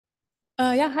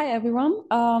Yeah, hi everyone.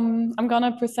 I'm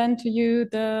gonna present to you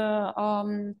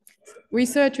the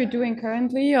research we're doing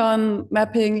currently on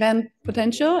mapping land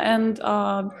potential and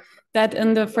that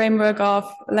in the framework of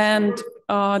land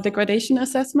degradation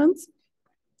assessments.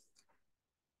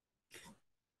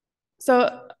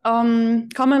 So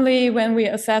commonly when we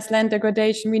assess land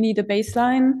degradation, we need a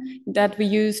baseline that we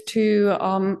use to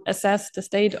assess the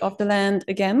state of the land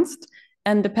against.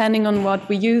 And depending on what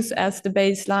we use as the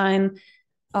baseline,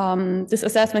 this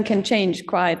assessment can change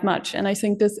quite much. And I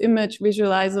think this image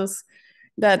visualizes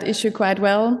that issue quite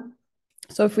well.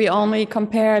 So if we only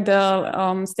compare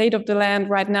the state of the land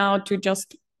right now to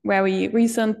just very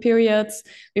recent periods,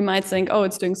 we might think, oh,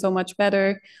 it's doing so much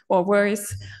better or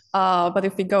worse. But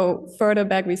if we go further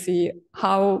back, we see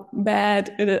how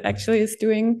bad it actually is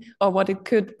doing or what it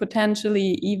could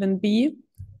potentially even be,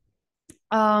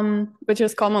 which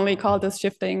is commonly called the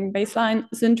shifting baseline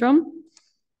syndrome.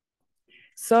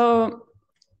 So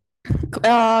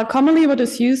commonly what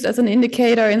is used as an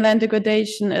indicator in land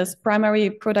degradation is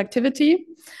primary productivity.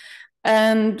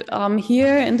 And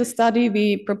here in the study,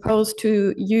 we propose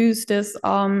to use this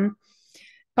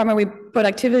primary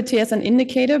productivity as an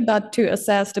indicator, but to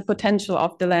assess the potential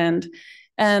of the land.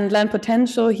 And land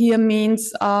potential here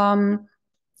means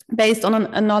based on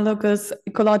an analogous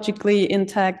ecologically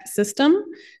intact system.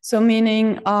 So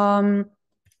meaning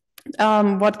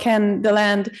what can the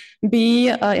land be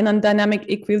in a dynamic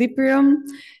equilibrium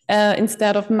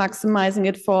instead of maximizing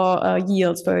it for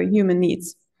yields for human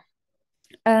needs.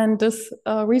 And this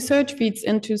research feeds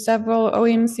into several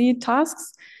OEMC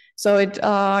tasks. So it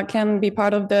can be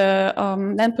part of the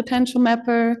land potential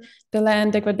mapper, the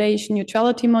land degradation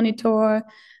neutrality monitor,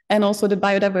 and also the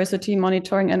biodiversity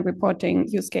monitoring and reporting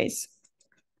use case.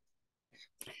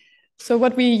 So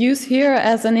what we use here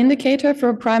as an indicator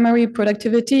for primary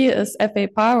productivity is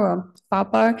FAPAR or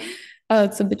FAPAR.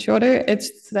 It's a bit shorter. It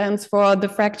stands for the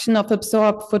fraction of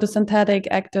absorbed photosynthetic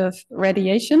active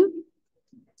radiation.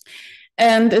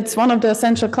 And it's one of the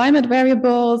essential climate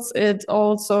variables. It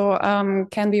also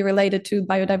can be related to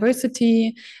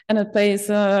biodiversity, and it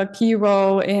plays a key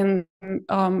role in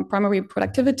primary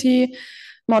productivity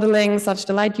modeling, such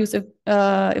the light use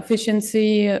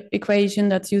efficiency equation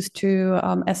that's used to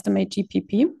estimate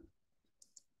GPP.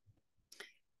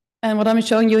 And what I'm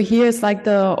showing you here is like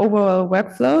the overall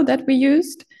workflow that we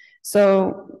used.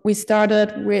 So we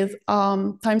started with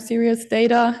time series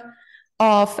data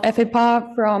of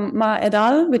FAPAR from Ma et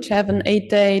al., which have an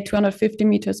 8-day,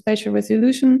 250-meter spatial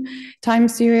resolution time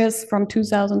series from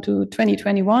 2000 to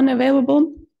 2021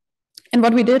 available. And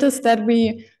what we did is that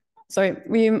we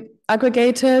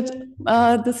aggregated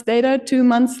this data to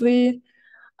monthly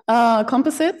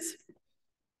composites,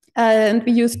 and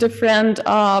we used different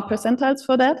percentiles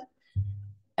for that.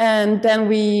 And then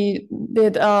we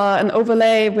did an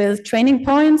overlay with training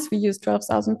points. We used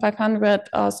 12,500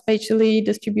 spatially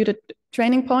distributed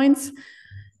training points,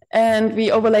 and we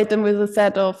overlaid them with a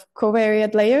set of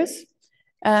covariate layers.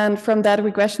 And from that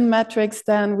regression matrix,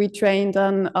 then we trained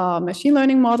a machine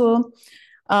learning model.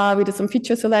 We did some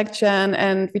feature selection,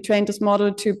 and we trained this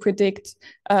model to predict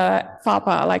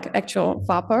FAPAR, like actual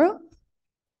FAPAR.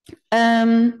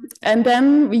 And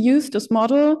then we used this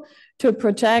model to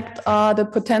project the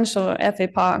potential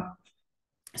FAPAR.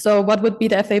 So what would be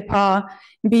the FAPAR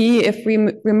be if we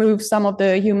remove some of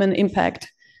the human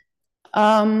impact?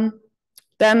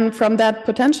 Then from that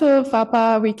potential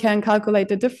FAPAR, we can calculate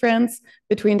the difference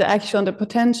between the actual and the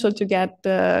potential to get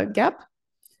the gap.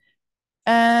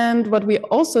 And what we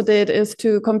also did is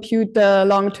to compute the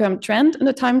long-term trend in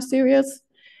the time series,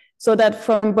 so that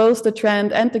from both the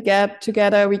trend and the gap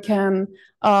together, we can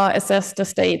assess the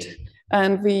state.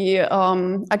 And we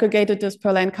aggregated this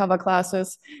per land cover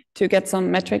classes to get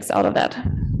some metrics out of that.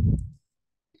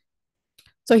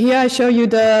 So here I show you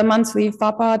the monthly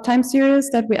FAPAR time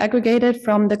series that we aggregated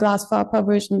from the GLASS FAPAR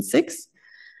version 6.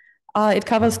 It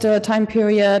covers the time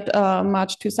period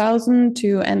March 2000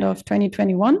 to end of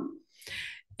 2021.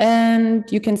 And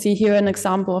you can see here an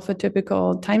example of a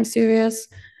typical time series.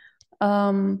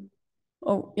 Here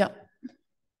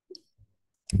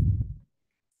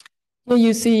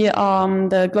you see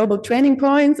the global training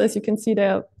points. As you can see,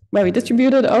 they're very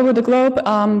distributed over the globe.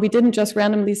 We didn't just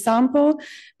randomly sample,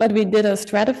 but we did a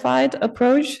stratified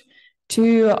approach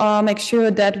to make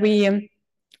sure that we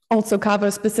also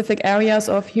cover specific areas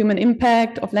of human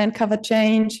impact, of land cover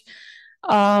change,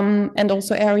 and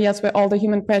also areas where all the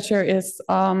human pressure is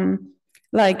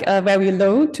very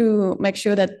low, to make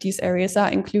sure that these areas are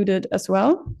included as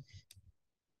well.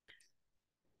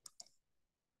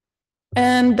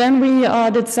 And then we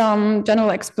did some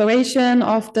general exploration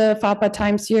of the FAPAR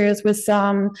time series with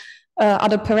some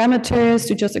other parameters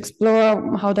to just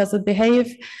explore how does it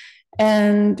behave.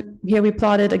 And here we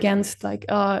plotted against like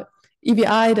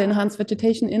EVI, the Enhanced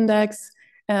Vegetation Index,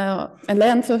 and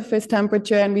land surface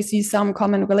temperature, and we see some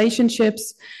common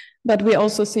relationships, but we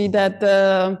also see that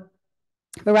the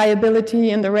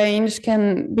variability in the range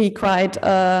can be quite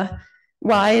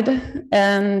wide,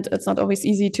 and it's not always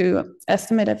easy to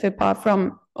estimate FAPAR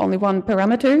from only one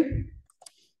parameter.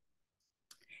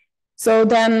 So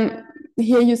then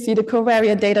here you see the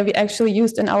covariate data we actually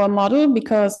used in our model,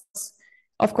 because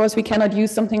of course we cannot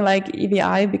use something like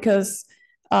EVI because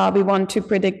we want to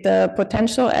predict the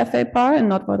potential FAPAR and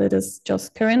not what it is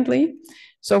just currently.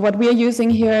 So what we are using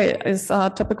here is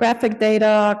topographic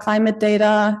data, climate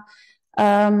data,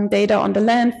 data on the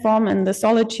landform and the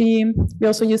lithology. We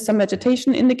also use some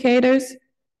vegetation indicators,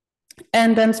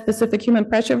 and then specific human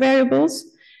pressure variables,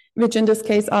 which in this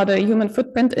case are the human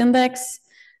footprint index,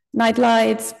 night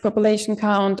lights, population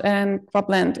count, and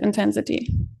cropland intensity.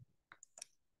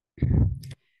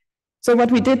 So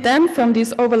what we did then from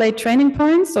these overlaid training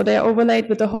points, so they're overlaid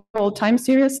with the whole time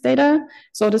series data.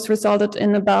 So this resulted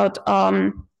in about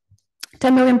 10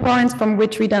 million points, from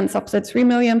which we then subset 3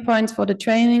 million points for the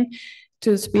training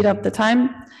to speed up the time.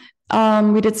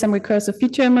 We did some recursive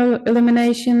feature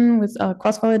elimination with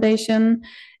cross-validation,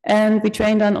 and we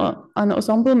trained on an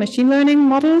ensemble machine learning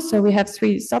model. So we have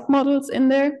 3 submodels in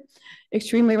there: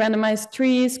 extremely randomized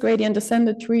trees, gradient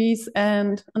descended trees,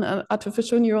 and an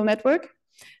artificial neural network.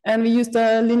 And we used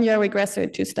a linear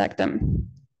regressor to stack them.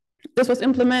 This was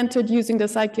implemented using the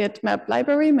scikit-map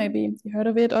library. Maybe you heard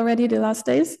of it already the last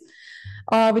days,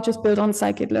 which is built on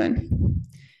scikit-learn.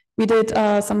 We did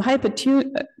some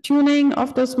hyper-tuning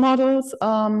of those models,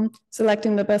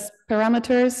 selecting the best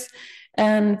parameters,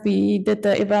 and we did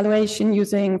the evaluation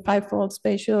using 5-fold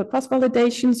spatial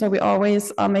cross-validation. So we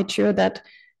always made sure that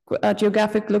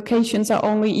geographic locations are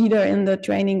only either in the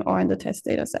training or in the test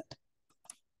data set.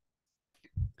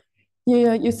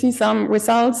 Here you see some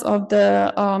results of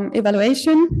the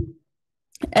evaluation,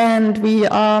 and we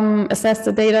assessed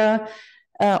the data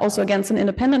also against an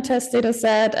independent test data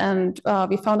set, and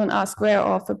we found an R-square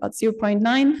of about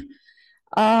 0.9.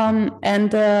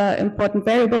 And the important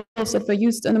variables that were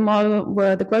used in the model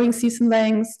were the growing season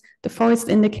lengths, the forest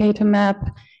indicator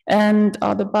map, and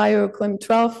the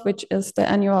BioClim12, which is the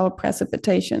annual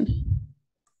precipitation.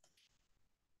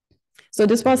 So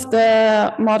this was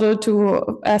the model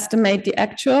to estimate the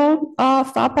actual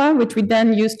FAPAR, which we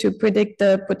then used to predict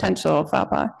the potential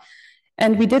FAPAR.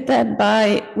 And we did that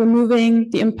by removing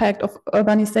the impact of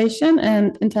urbanization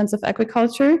and intensive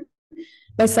agriculture,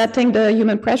 by setting the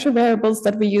human pressure variables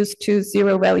that we use to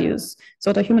 0 values.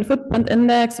 So the human footprint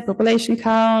index, the population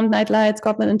count, night lights,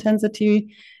 cropland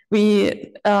intensity,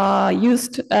 we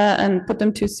used and put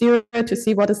them to 0 to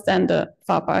see what is then the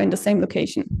FAPAR in the same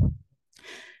location.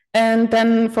 And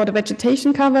then for the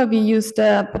vegetation cover, we used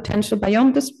the potential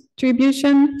biome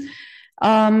distribution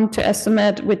to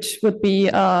estimate which would be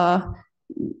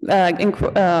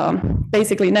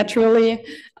basically naturally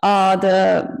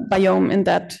the biome in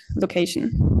that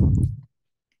location.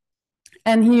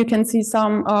 And here you can see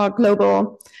some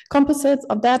global composites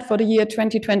of that for the year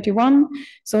 2021.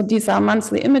 So these are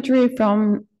monthly imagery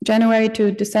from January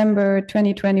to December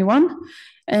 2021.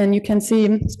 And you can see,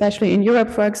 especially in Europe,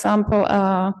 for example,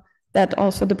 that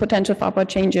also the potential FAPAR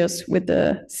changes with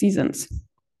the seasons.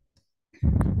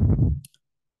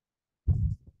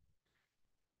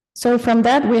 So from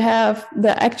that, we have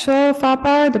the actual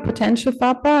FAPAR, the potential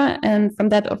FAPAR, and from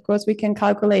that, of course, we can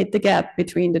calculate the gap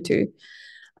between the two.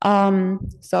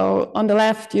 So on the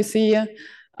left, you see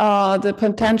the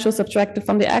potential subtracted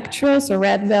from the actual. So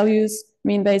red values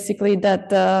mean basically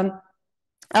that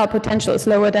our potential is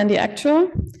lower than the actual.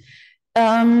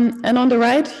 And on the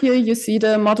right here, you see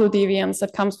the model deviance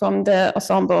that comes from the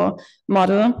ensemble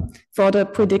model for the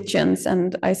predictions.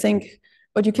 And I think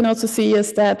what you can also see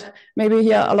is that maybe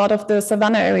here a lot of the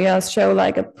savanna areas show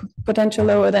like a potential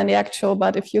lower than the actual.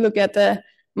 But if you look at the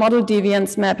model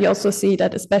deviance map, you also see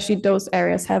that especially those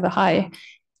areas have a high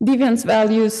deviance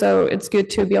value. So it's good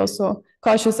to be also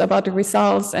cautious about the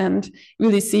results and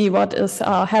really see what is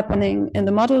happening in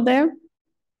the model there.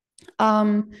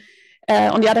 On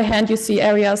the other hand, you see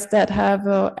areas that have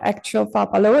actual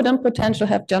FAPAR lower than potential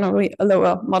have generally a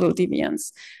lower model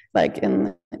deviance, like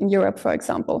in Europe, for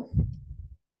example.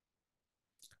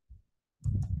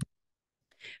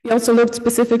 We also looked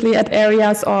specifically at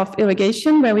areas of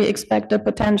irrigation where we expect the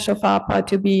potential FAPAR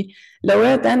to be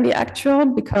lower than the actual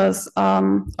because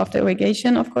of the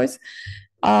irrigation, of course.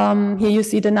 Here you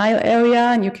see the Nile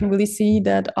area, and you can really see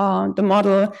that the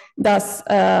model does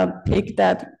pick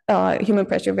that human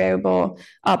pressure variable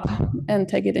up and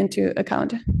take it into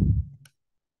account.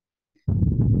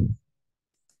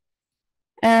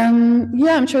 Here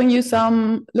I'm showing you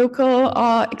some local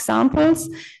examples.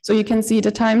 So you can see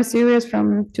the time series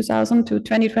from 2000 to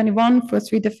 2021 for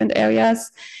 3 different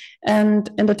areas. And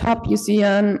in the top, you see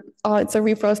it's a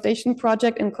reforestation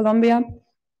project in Colombia.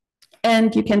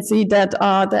 And you can see that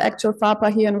the actual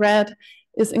FAPA here in red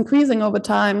is increasing over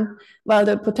time, while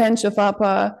the potential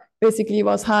FAPA basically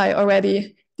was high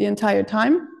already the entire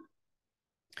time.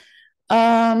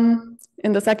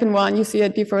 In the second one, you see a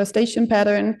deforestation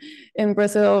pattern in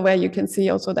Brazil, where you can see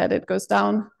also that it goes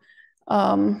down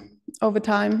over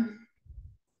time.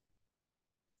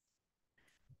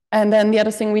 And then the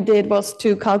other thing we did was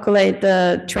to calculate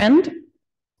the trend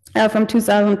from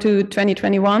 2000 to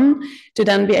 2021 to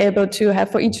then be able to have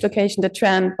for each location the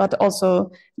trend, but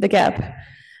also the gap.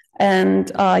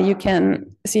 And you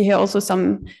can see here also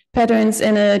some patterns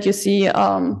in it. You see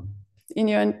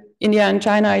India and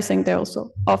China, I think they're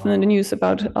also often in the news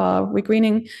about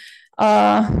regreening,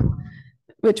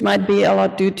 which might be a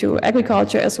lot due to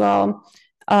agriculture as well.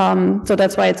 So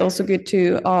that's why it's also good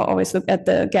to always look at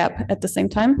the gap at the same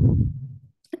time.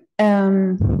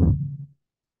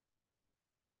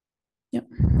 Yeah.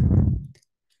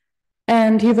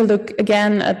 And here we'll look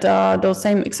again at those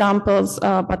same examples,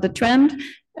 but the trend.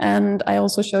 And I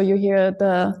also show you here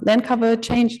the land cover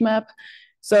change map.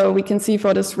 So we can see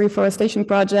for this reforestation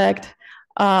project,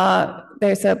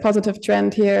 there's a positive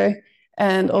trend here.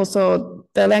 And also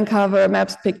the land cover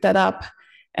maps pick that up.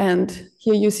 And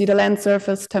here you see the land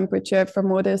surface temperature for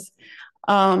Moody's.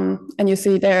 And you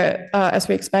see there, as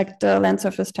we expect, the land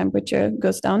surface temperature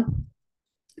goes down.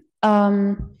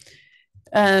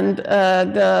 And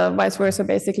the vice versa,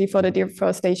 basically for the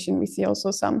deforestation, we see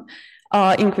also some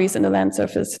increase in the land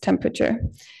surface temperature.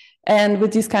 And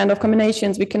with these kind of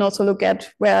combinations, we can also look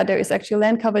at where there is actually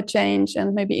land cover change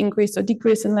and maybe increase or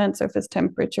decrease in land surface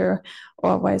temperature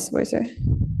or vice versa.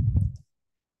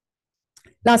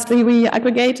 Lastly, we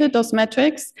aggregated those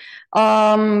metrics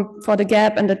for the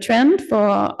gap and the trend.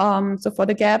 So for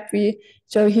the gap, we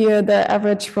show here the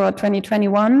average for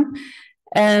 2021.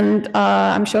 And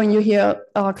I'm showing you here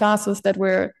classes that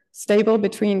were stable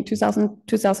between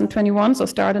 2021, so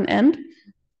start and end.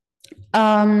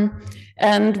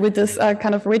 And with this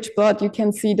kind of rich plot, you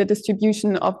can see the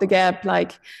distribution of the gap,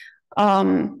 like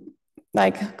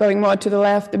going more to the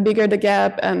left, the bigger the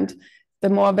gap and the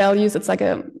more values. It's like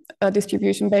a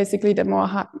distribution, basically. The more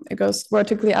it goes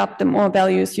vertically up, the more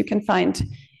values you can find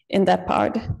in that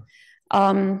part.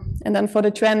 And then for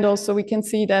the trend also, we can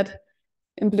see that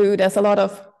in blue, there's a lot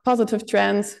of positive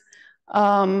trends,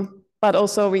 but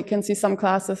also we can see some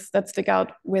classes that stick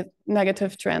out with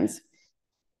negative trends.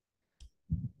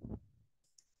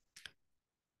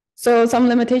 So some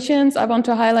limitations I want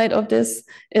to highlight of this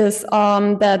is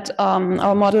that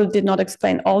our model did not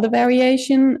explain all the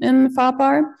variation in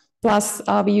FAPAR. Plus,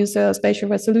 we use a spatial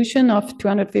resolution of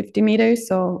 250 meters.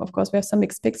 So of course we have some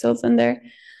mixed pixels in there.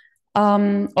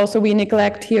 Also, we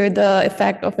neglect here the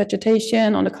effect of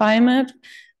vegetation on the climate,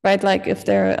 right? Like if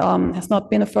there has not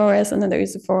been a forest and then there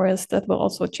is a forest, that will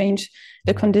also change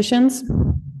the conditions.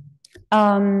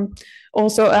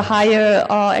 Also, a higher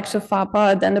actual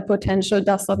FAPA than the potential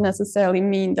does not necessarily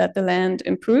mean that the land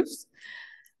improves,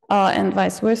 and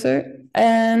vice versa.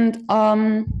 And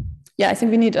yeah, I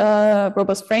think we need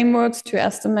robust frameworks to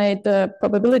estimate the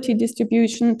probability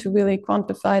distribution to really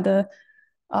quantify the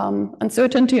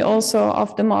uncertainty also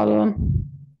of the model.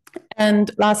 And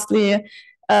lastly,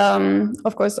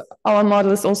 of course, our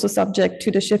model is also subject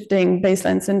to the shifting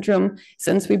baseline syndrome,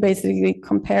 since we basically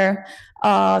compare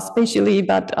spatially,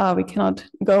 but we cannot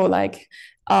go like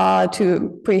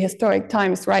to prehistoric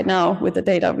times right now with the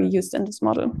data we used in this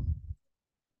model.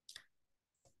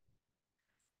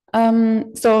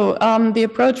 The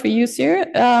approach we use here,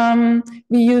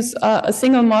 we use a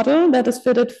single model that is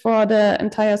fitted for the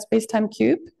entire space-time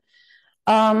cube.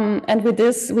 And with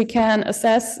this, we can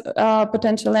assess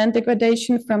potential land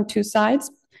degradation from 2 sides,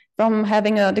 from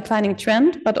having a declining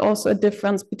trend, but also a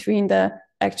difference between the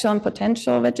actual and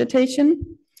potential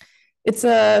vegetation. It's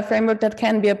a framework that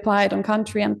can be applied on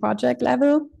country and project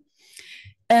level.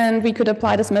 And we could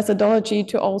apply this methodology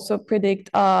to also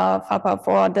predict FAPA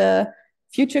for the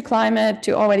future climate,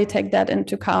 to already take that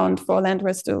into account for land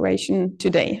restoration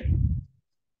today.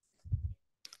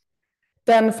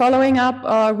 Then following up,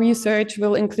 our research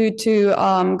will include to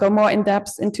go more in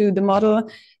depth into the model,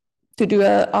 to do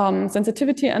a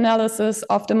sensitivity analysis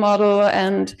of the model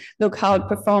and look how it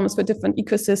performs for different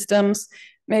ecosystems.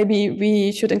 Maybe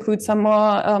we should include some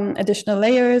more additional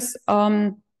layers.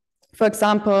 For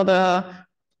example,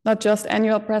 not just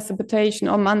annual precipitation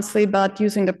or monthly, but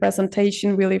using the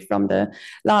presentation really from the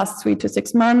last 3 to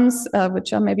 6 months,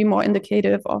 which are maybe more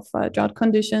indicative of drought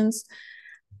conditions.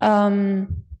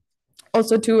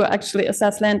 Also, to actually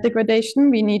assess land degradation,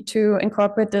 we need to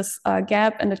incorporate this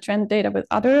gap and the trend data with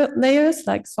other layers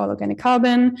like soil organic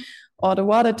carbon or the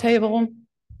water table.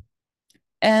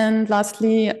 And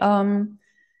lastly,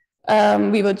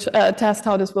 we will test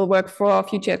how this will work for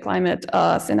future climate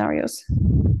scenarios.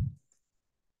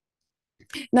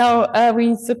 Now,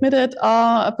 we submitted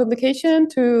a publication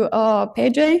to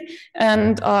PayJ,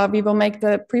 and we will make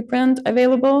the preprint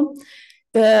available.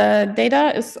 The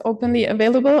data is openly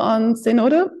available on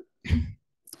Zenodo.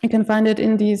 You can find it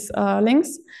in these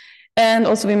links. And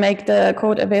also we make the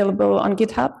code available on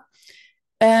GitHub.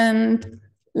 And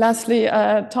lastly,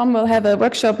 Tom will have a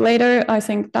workshop later, I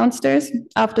think downstairs,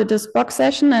 after this box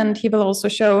session, and he will also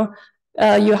show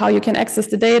you how you can access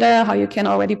the data, how you can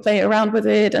already play around with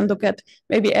it and look at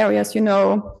maybe areas you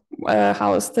know,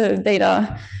 how is the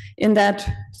data in that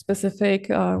specific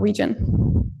region.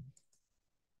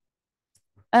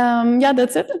 Yeah,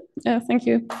 that's it. Thank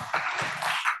you.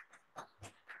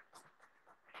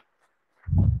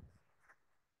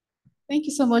 Thank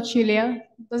you so much, Julia.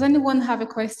 Does anyone have a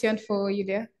question for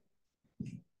Julia?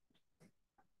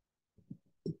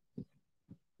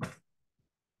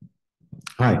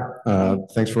 Hi,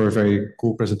 thanks for a very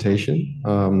cool presentation.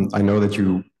 I know that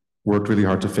you worked really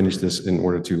hard to finish this in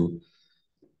order to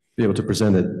be able to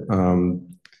present it.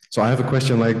 So I have a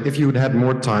question, like if you had had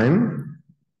more time,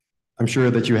 I'm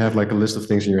sure that you have like a list of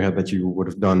things in your head that you would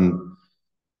have done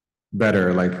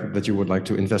better, like that you would like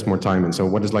to invest more time in. So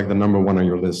what is like the number one on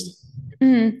your list?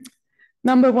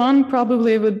 Number one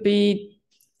probably would be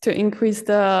to increase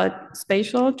the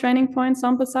spatial training point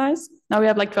sample size. Now we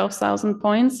have like 12,000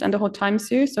 points and the whole time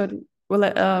series, so it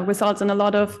will result in a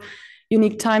lot of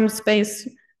unique time space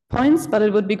points, but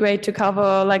it would be great to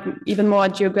cover like even more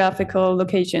geographical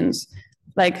locations.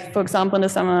 Like, for example, in the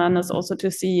Samoanas, also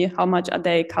to see how much are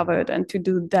they covered and to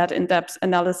do that in-depth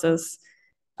analysis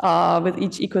with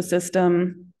each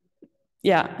ecosystem.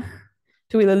 Yeah,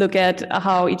 to really look at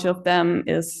how each of them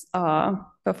is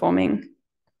performing.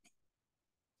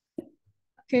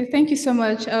 Okay, thank you so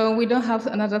much. We don't have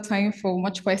another time for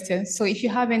much questions. So if you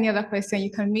have any other question,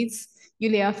 you can meet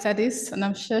Julia after this, and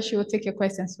I'm sure she will take your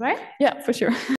questions, right? Yeah, for sure.